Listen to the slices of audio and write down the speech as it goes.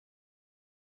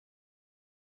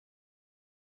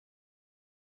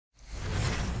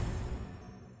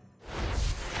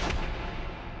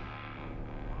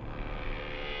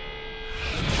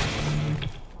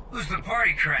the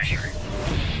party crasher.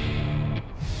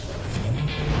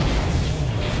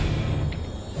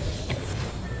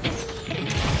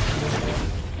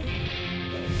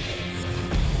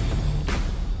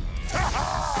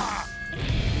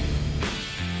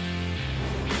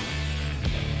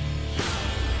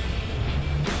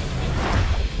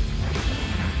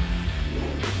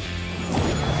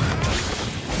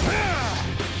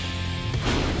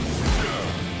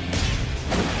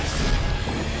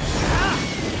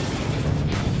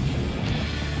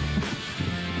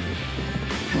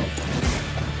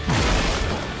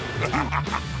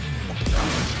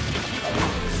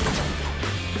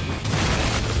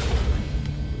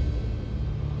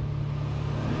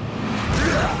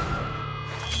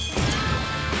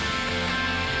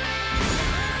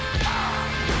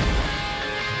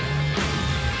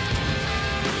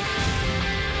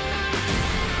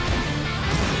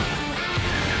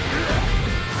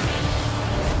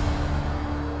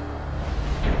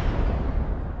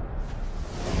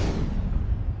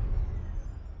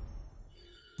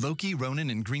 Loki, Ronan,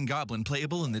 and Green Goblin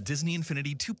playable in the Disney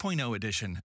Infinity 2.0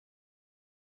 edition.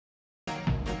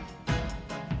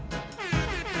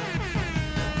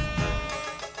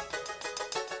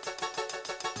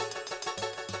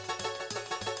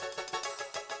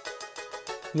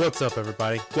 What's up,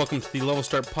 everybody? Welcome to the Level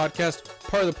Start Podcast,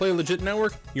 part of the Play Legit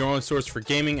Network, your only source for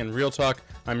gaming and real talk.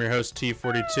 I'm your host,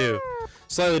 T42.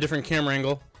 Slightly different camera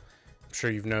angle. I'm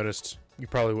sure you've noticed. You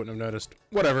probably wouldn't have noticed.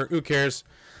 Whatever, who cares?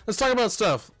 Let's talk about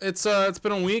stuff. It's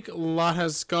been a week. A lot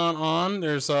has gone on.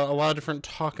 There's a lot of different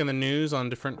talk in the news on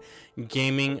different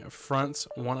gaming fronts.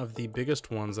 One of the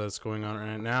biggest ones that's going on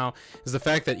right now is the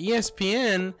fact that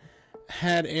ESPN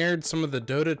had aired some of the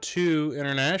Dota 2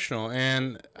 International,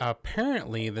 and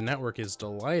apparently the network is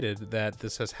delighted that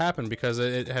this has happened because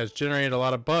it has generated a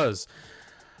lot of buzz.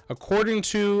 According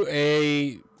to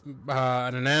an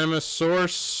anonymous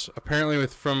source, apparently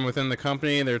from within the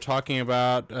company, they're talking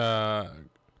about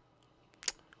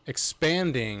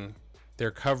expanding their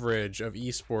coverage of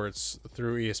esports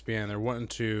through ESPN. They're wanting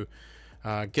to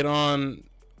get on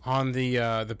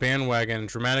the bandwagon and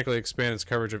dramatically expand its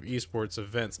coverage of esports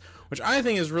events, which I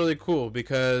think is really cool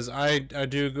because I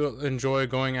do enjoy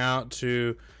going out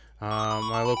to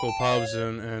my local pubs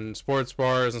and sports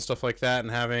bars and stuff like that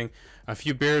and having a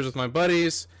few beers with my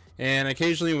buddies. And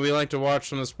occasionally we like to watch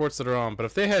some of the sports that are on. But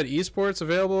if they had esports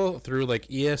available through like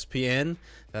ESPN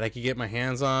that I could get my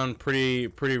hands on pretty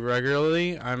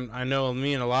regularly, I know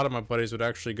me and a lot of my buddies would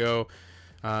actually go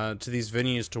to these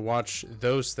venues to watch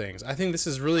those things. I think this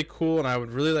is really cool, and I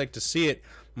would really like to see it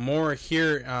more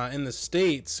here in the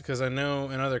States, because I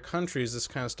know in other countries this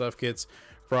kind of stuff gets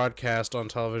broadcast on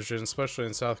television, especially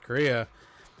in South Korea.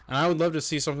 And I would love to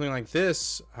see something like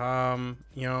this,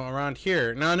 around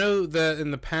here. Now, I know that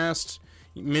in the past,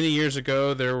 many years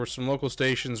ago, there were some local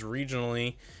stations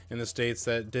regionally in the States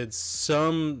that did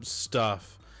some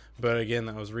stuff. But again,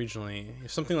 that was regionally.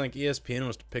 If something like ESPN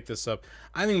was to pick this up,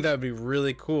 I think that would be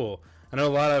really cool. I know a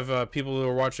lot of people who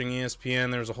are watching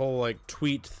ESPN, there's a whole like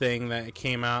tweet thing that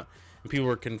came out, and people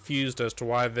were confused as to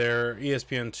why their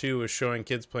ESPN2 was showing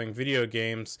kids playing video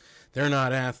games. They're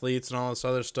not athletes and all this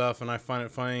other stuff, and I find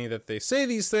it funny that they say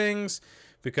these things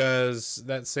because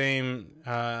that same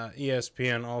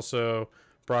ESPN also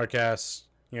broadcasts,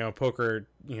 poker,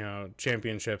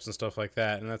 championships and stuff like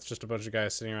that, and that's just a bunch of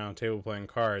guys sitting around a table playing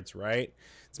cards, right?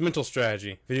 It's mental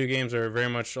strategy. Video games are very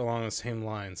much along the same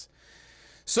lines.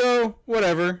 So,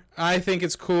 whatever. I think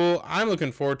it's cool. I'm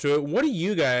looking forward to it. What do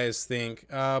you guys think?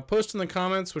 Post in the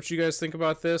comments what you guys think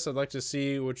about this. I'd like to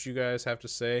see what you guys have to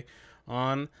say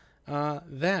on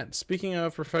that. Speaking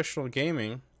of professional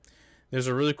gaming, there's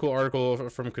a really cool article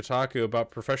from Kotaku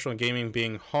about professional gaming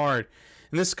being hard.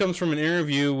 And this comes from an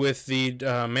interview with the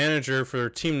manager for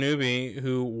Team Newbie,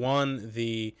 who won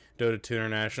the Dota 2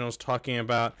 Internationals, talking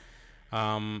about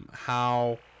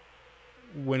how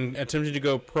when attempting to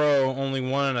go pro, only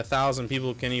 1 in 1,000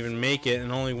 people can even make it,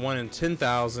 and only 1 in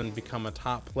 10,000 become a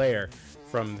top player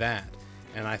from that.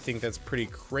 And I think that's pretty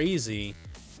crazy.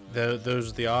 Those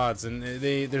are the odds. And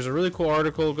there's a really cool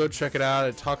article. Go check it out.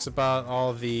 It talks about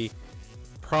all the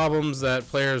problems that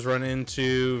players run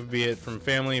into, be it from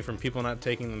family, from people not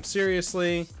taking them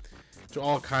seriously, to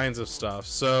all kinds of stuff.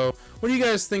 So what do you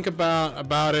guys think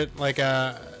about it, like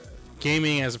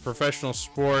gaming as a professional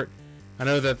sport? I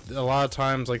know that a lot of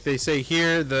times, like they say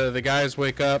here, the guys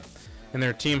wake up in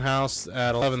their team house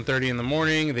at 11:30 in the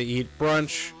morning. They eat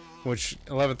brunch, which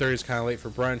 11:30 is kind of late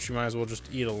for brunch. You might as well just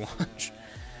eat a lunch.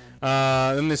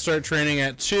 Then they start training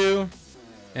at 2,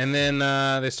 and then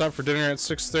they stop for dinner at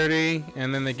 6:30,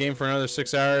 and then they game for another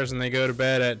 6 hours, and they go to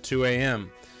bed at 2 a.m.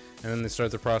 and then they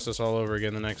start the process all over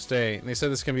again the next day. And they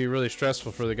said this can be really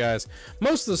stressful for the guys.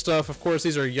 Most of the stuff, of course,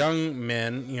 these are young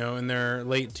men, you know, in their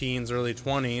late teens, early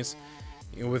 20s,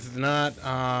 with not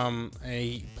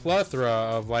a plethora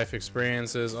of life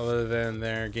experiences other than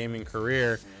their gaming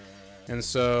career. And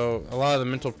so a lot of the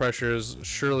mental pressures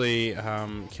surely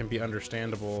can be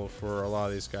understandable for a lot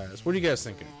of these guys. What are you guys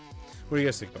thinking? What do you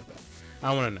guys think about that?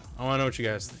 I want to know. I want to know what you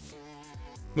guys think.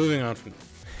 Moving on from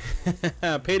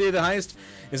that. Payday the Heist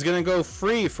is going to go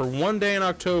free for 1 day in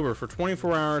October for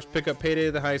 24 hours. Pick up Payday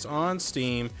the Heist on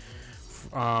Steam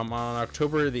on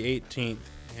October the 18th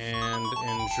and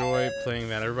enjoy playing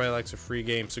that. Everybody likes a free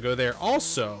game, so go there.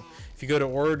 Also, if you go to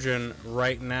Origin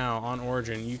right now, on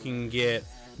Origin, you can get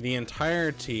the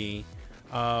entirety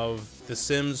of The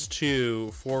Sims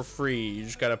 2 for free. You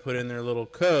just got to put in their little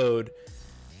code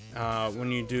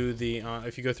when you do the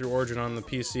if you go through Origin on the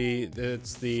PC.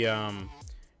 It's the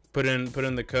put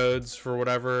in the codes for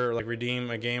whatever, like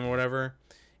redeem a game or whatever,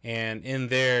 and in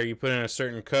there you put in a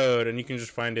certain code and you can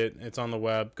just find it. It's on the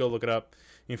web. Go look it up.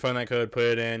 You find that code, put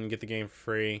it in, and get the game for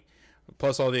free,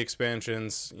 plus all the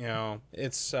expansions. You know,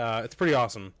 it's pretty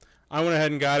awesome. I went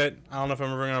ahead and got it. I don't know if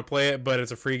I'm ever going to play it, but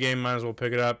it's a free game. Might as well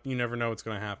pick it up. You never know what's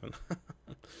going to happen.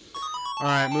 All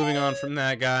right, moving on from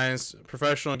that, guys.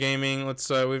 Professional gaming.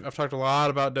 I've talked a lot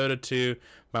about Dota 2,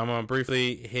 but I'm going to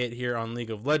briefly hit here on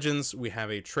League of Legends. We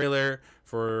have a trailer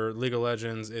for League of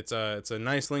Legends. It's a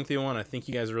nice, lengthy one. I think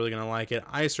you guys are really going to like it.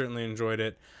 I certainly enjoyed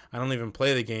it. I don't even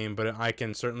play the game, but I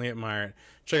can certainly admire it.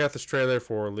 Check out this trailer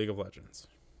for League of Legends.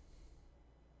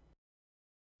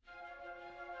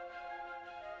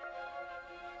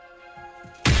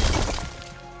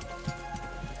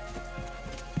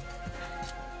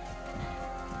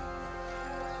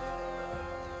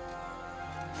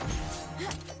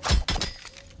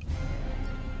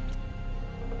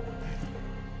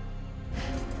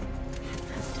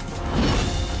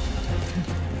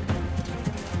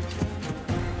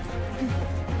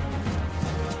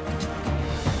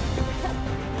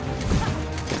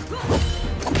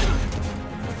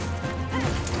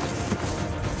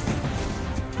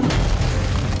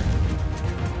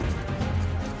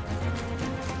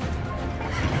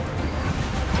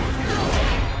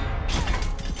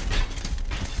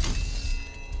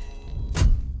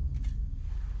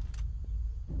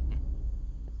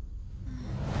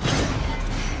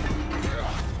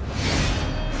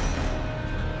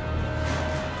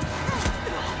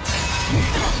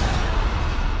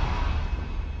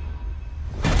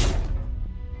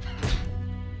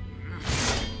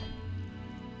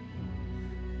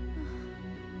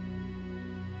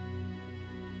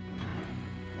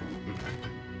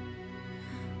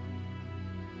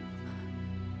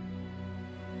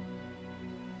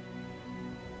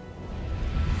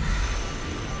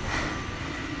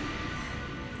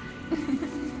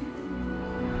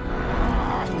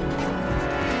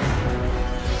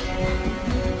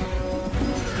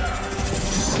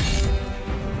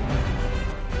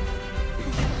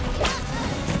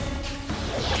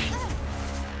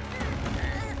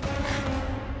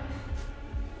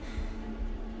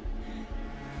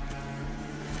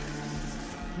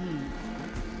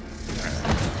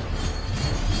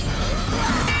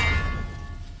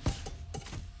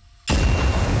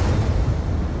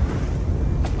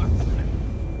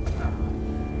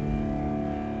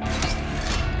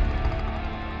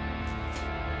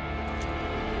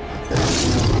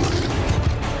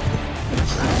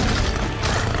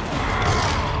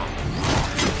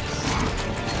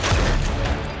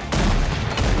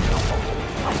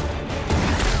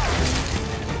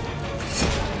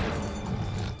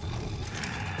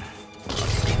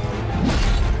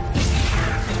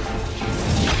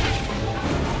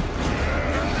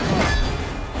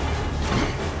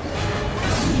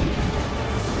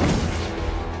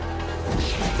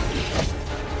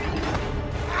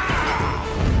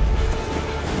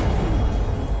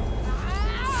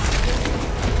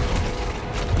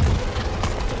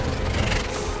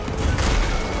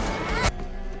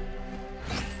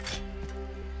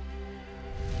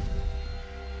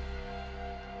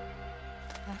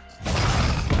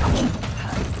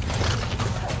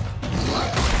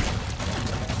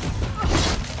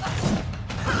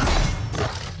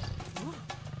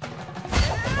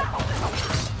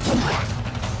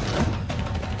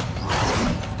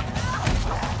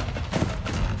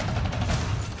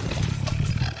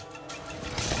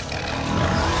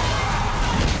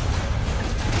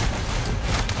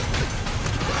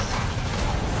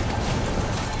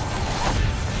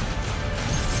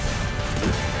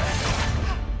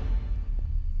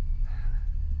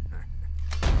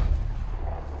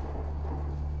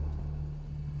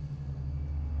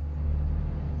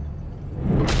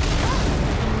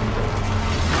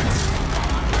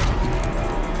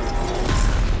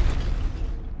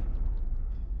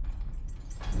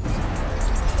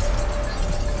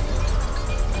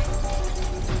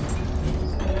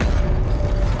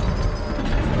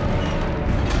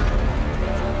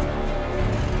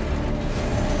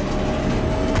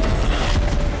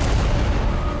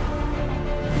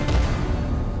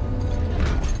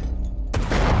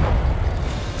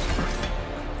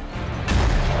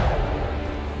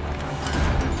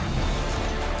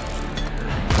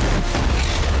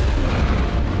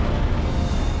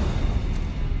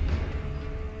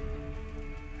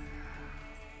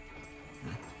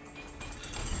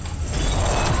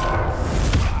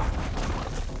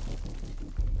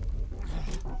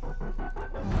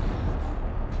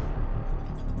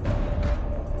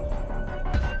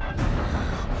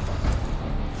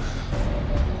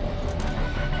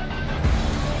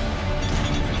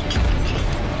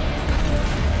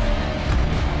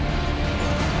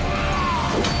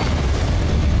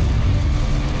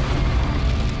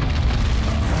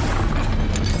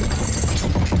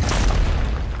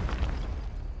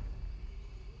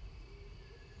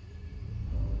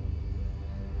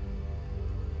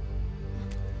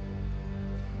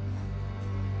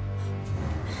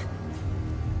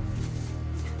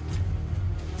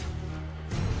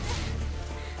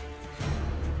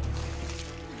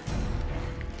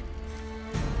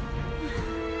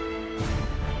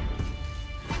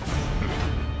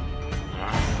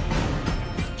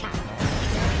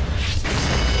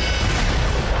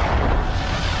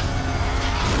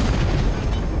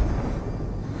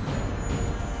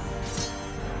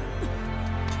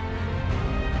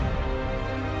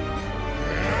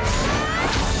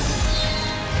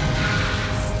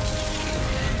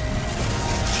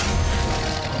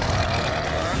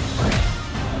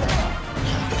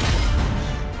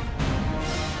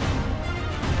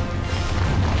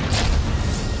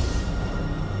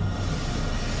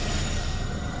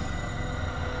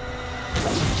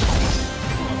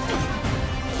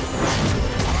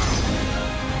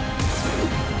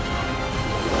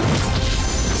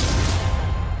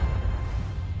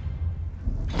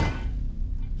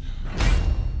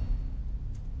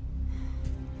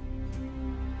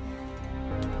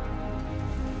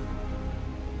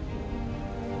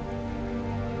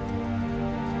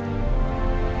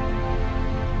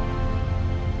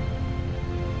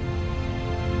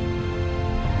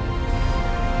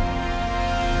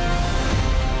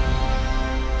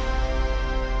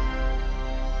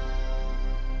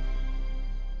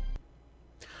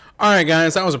 Alright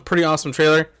guys, that was a pretty awesome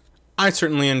trailer. I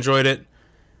certainly enjoyed it.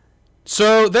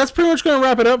 So that's pretty much going to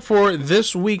wrap it up for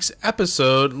this week's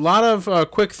episode. A lot of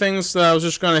quick things that I was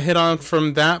just going to hit on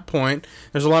from that point.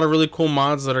 There's a lot of really cool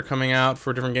mods that are coming out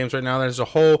for different games right now. There's a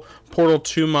whole Portal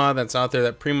 2 mod that's out there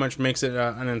that pretty much makes it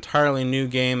an entirely new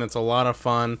game that's a lot of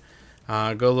fun.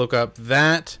 Go look up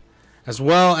that. As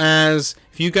well as,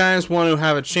 if you guys want to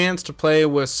have a chance to play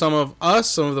with some of us,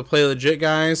 some of the Play Legit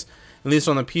guys, at least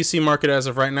on the PC market as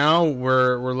of right now,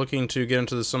 we're looking to get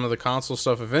into some of the console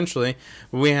stuff eventually.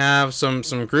 We have some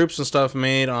groups and stuff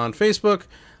made on Facebook.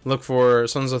 Look for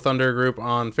Sons of Thunder group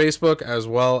on Facebook as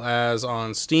well as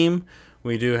on Steam.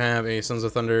 We do have a Sons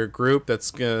of Thunder group. That's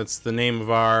the name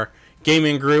of our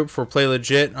gaming group for Play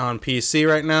Legit on PC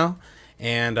right now.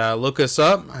 And look us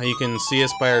up. You can see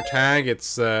us by our tag.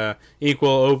 It's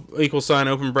equal sign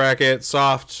open bracket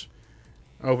soft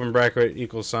open bracket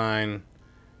equal sign.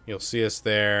 You'll see us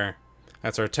there.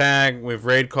 That's our tag. We have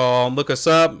raid call. Look us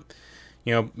up.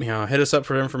 You know, hit us up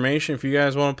for information if you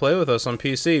guys want to play with us on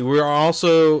PC. We're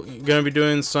also going to be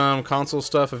doing some console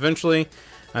stuff eventually.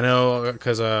 I know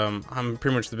because I'm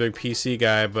pretty much the big PC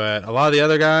guy, but a lot of the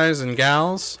other guys and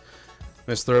gals,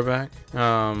 Miss Throwback,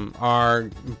 are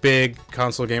big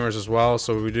console gamers as well.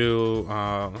 So we do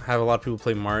have a lot of people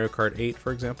play Mario Kart 8,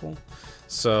 for example.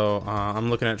 So I'm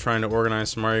looking at trying to organize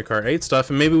some Mario Kart 8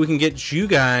 stuff, and maybe we can get you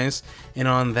guys in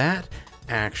on that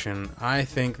action. I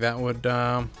think that would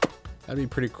that'd be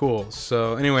pretty cool.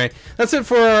 So anyway, that's it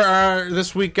for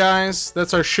this week, guys.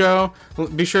 That's our show.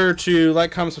 Be sure to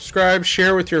like, comment, subscribe,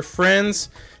 share with your friends.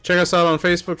 Check us out on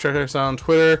Facebook. Check us out on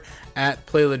Twitter at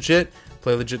PlayLegit,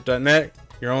 playlegit.net,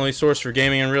 your only source for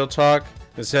gaming and real talk.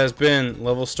 This has been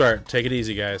Level Start. Take it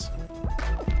easy, guys.